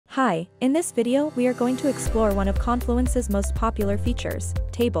Hi, in this video we are going to explore one of Confluence's most popular features,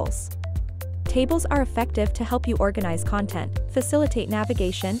 tables. Tables are effective to help you organize content, facilitate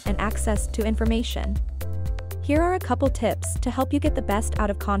navigation and access to information. Here are a couple tips to help you get the best out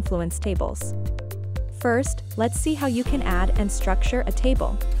of Confluence tables. First, let's see how you can add and structure a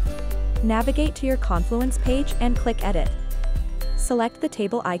table. Navigate to your Confluence page and click Edit. Select the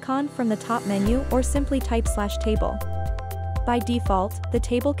table icon from the top menu or simply type /table. By default, the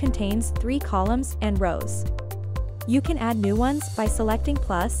table contains 3 columns and rows. You can add new ones by selecting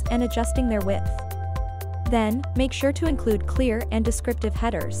plus and adjusting their width. Then, make sure to include clear and descriptive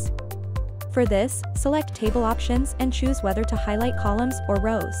headers. For this, select Table Options and choose whether to highlight columns or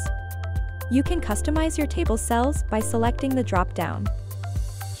rows. You can customize your table cells by selecting the drop-down.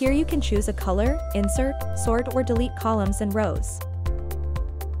 Here you can choose a color, insert, sort or delete columns and rows.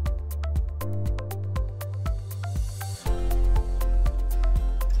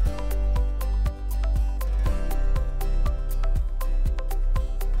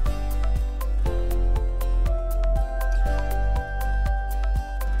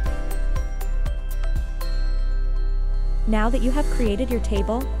 Now that you have created your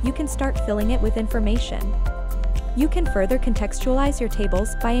table, you can start filling it with information. You can further contextualize your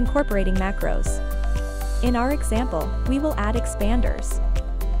tables by incorporating macros. In our example, we will add expanders.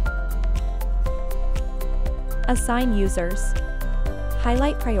 Assign users.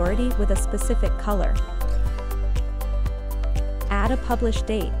 Highlight priority with a specific color. Add a publish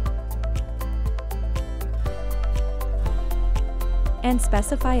date. And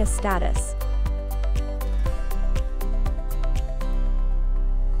specify a status.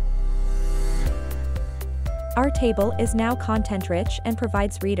 Our table is now content-rich and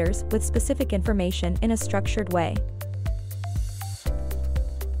provides readers with specific information in a structured way.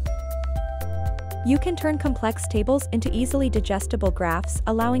 You can turn complex tables into easily digestible graphs,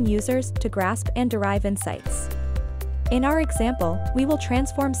 allowing users to grasp and derive insights. In our example, we will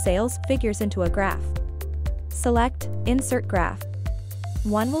transform sales figures into a graph. Select Insert Graph.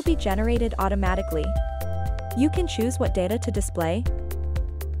 One will be generated automatically. You can choose what data to display.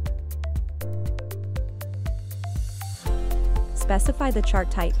 Specify the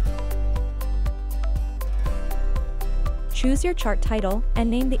chart type. Choose your chart title and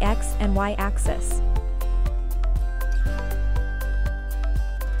name the X and Y axis.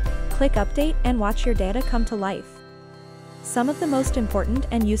 Click Update and watch your data come to life. Some of the most important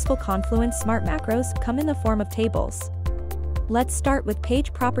and useful Confluence Smart macros come in the form of tables. Let's start with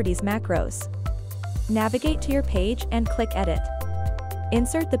Page Properties macros. Navigate to your page and click Edit.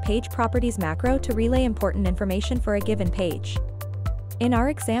 Insert the Page Properties macro to relay important information for a given page. In our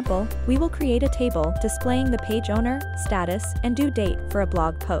example, we will create a table displaying the page owner, status, and due date for a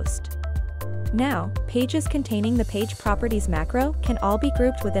blog post. Now, pages containing the Page Properties macro can all be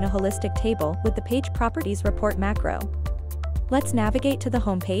grouped within a holistic table with the Page Properties Report macro. Let's navigate to the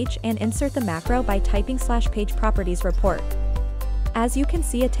home page and insert the macro by typing /Page Properties Report. As you can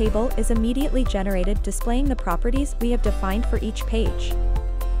see, a table is immediately generated displaying the properties we have defined for each page.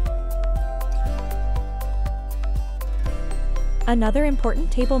 Another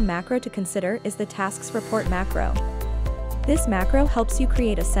important table macro to consider is the Tasks Report macro. This macro helps you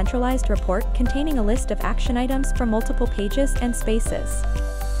create a centralized report containing a list of action items for multiple pages and spaces.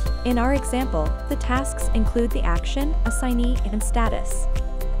 In our example, the tasks include the action, assignee, and status.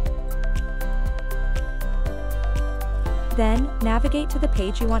 Then, navigate to the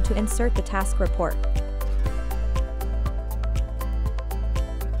page you want to insert the task report.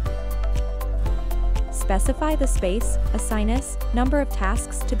 Specify the space, assignee, number of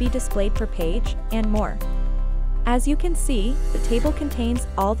tasks to be displayed per page, and more. As you can see, the table contains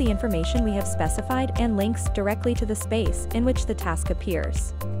all the information we have specified and links directly to the space in which the task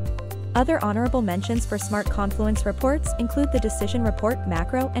appears. Other honorable mentions for Smart Confluence reports include the Decision Report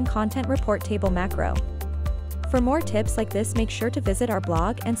macro and Content Report Table macro. For more tips like this, make sure to visit our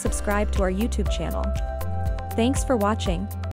blog and subscribe to our YouTube channel. Thanks for watching.